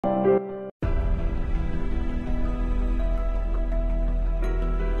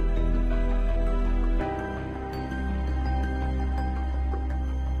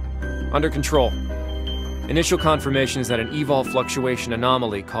Under control. Initial confirmation is that an evol fluctuation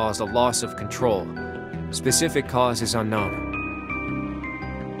anomaly caused a loss of control. Specific cause is unknown.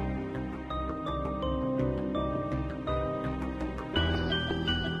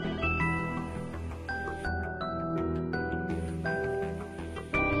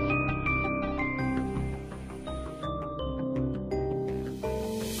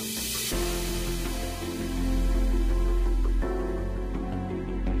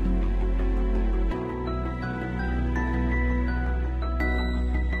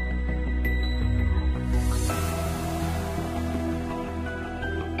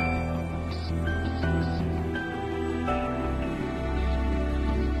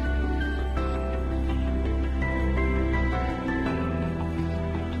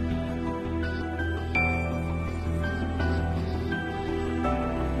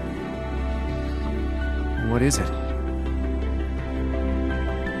 What is it?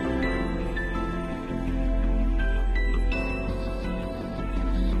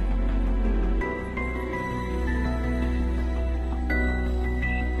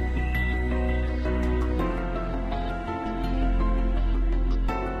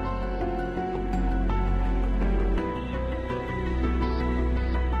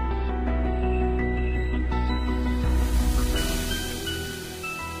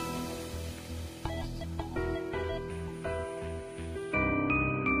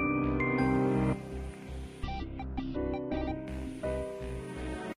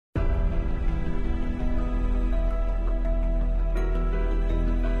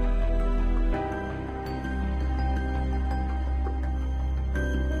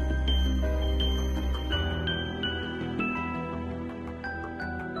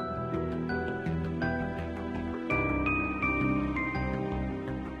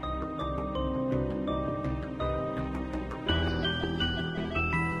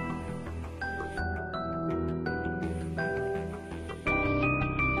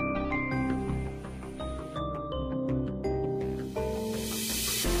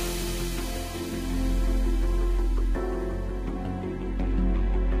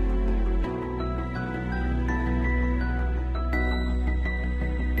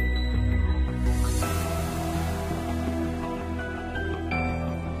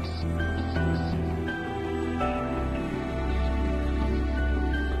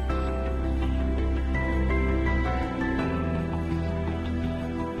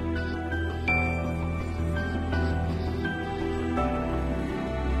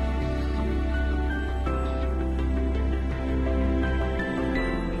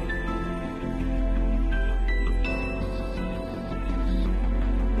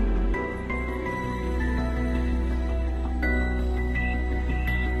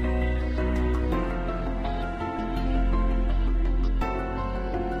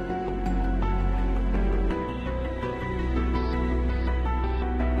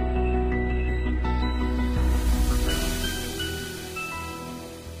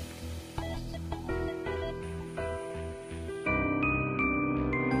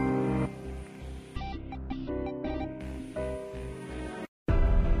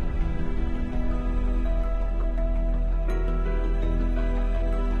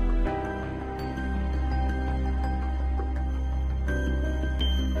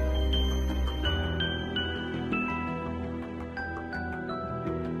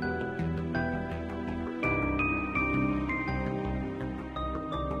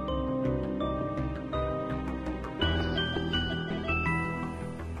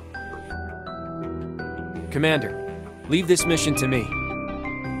 Commander, leave this mission to me.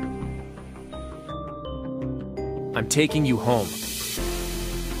 I'm taking you home.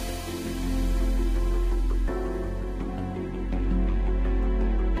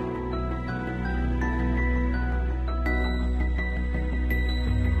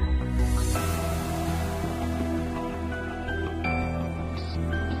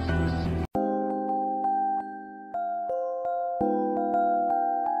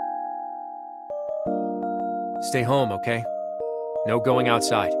 Stay home, okay? No going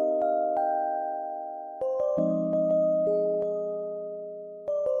outside.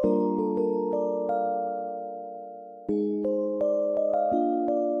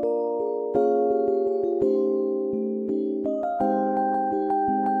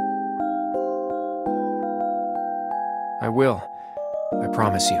 I will. I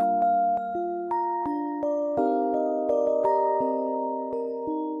promise you.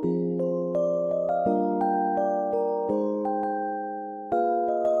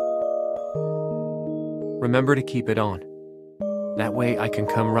 Remember to keep it on. That way I can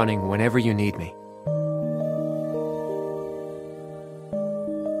come running whenever you need me.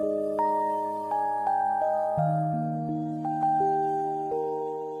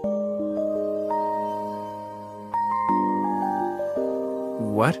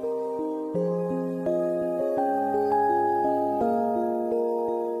 What?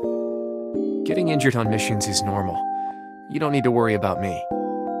 Getting injured on missions is normal. You don't need to worry about me.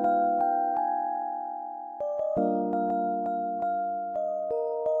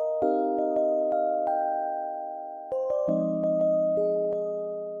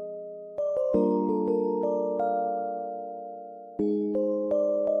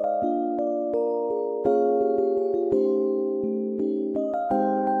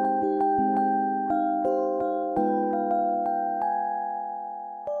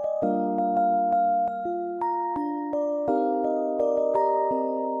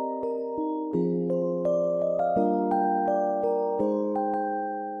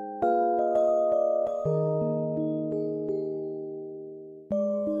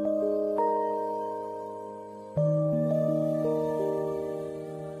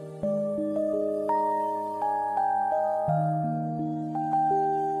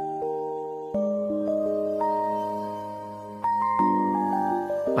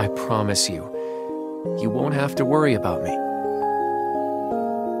 I promise you, you won't have to worry about me.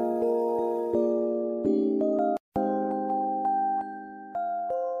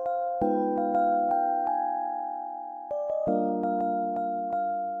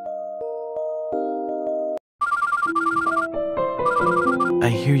 I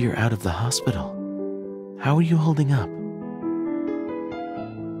hear you're out of the hospital. How are you holding up?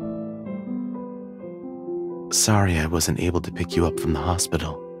 Sorry I wasn't able to pick you up from the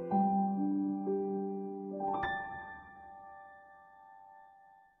hospital.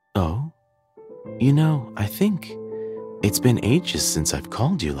 Oh? You know, I think it's been ages since I've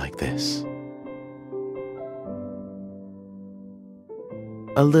called you like this.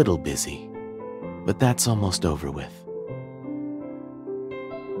 A little busy, but that's almost over with.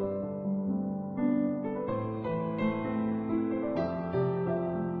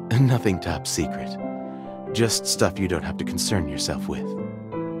 Nothing top secret. Just stuff you don't have to concern yourself with.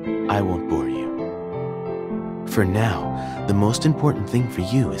 I won't bore you. For now, the most important thing for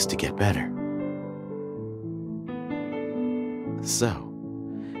you is to get better. So,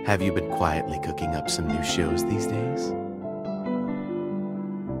 have you been quietly cooking up some new shows these days?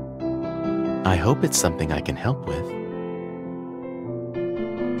 I hope it's something I can help with.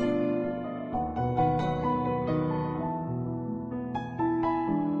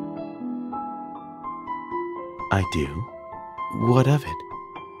 I do. What of it?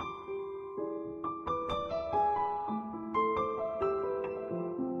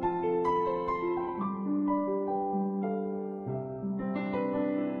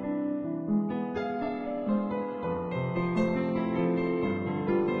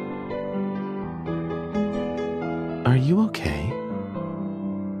 Are you okay?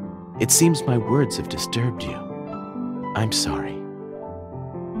 It seems my words have disturbed you. I'm sorry.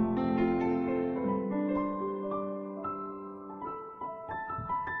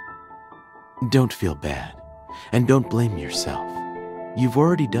 Don't feel bad, and don't blame yourself. You've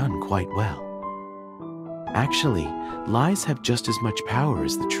already done quite well. Actually, lies have just as much power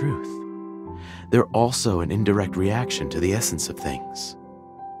as the truth. They're also an indirect reaction to the essence of things.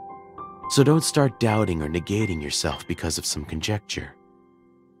 So don't start doubting or negating yourself because of some conjecture.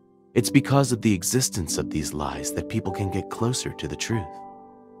 It's because of the existence of these lies that people can get closer to the truth.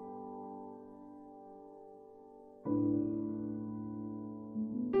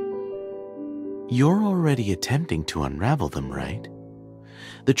 You're already attempting to unravel them, right?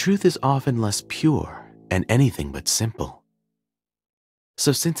 The truth is often less pure and anything but simple.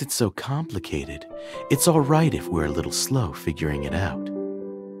 So since it's so complicated, it's all right if we're a little slow figuring it out.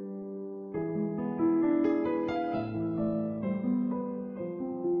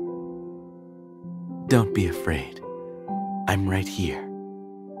 Don't be afraid. I'm right here.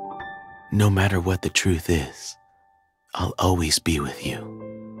 No matter what the truth is, I'll always be with you.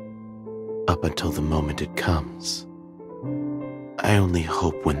 Up until the moment it comes. I only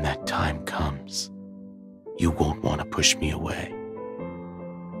hope when that time comes, you won't want to push me away.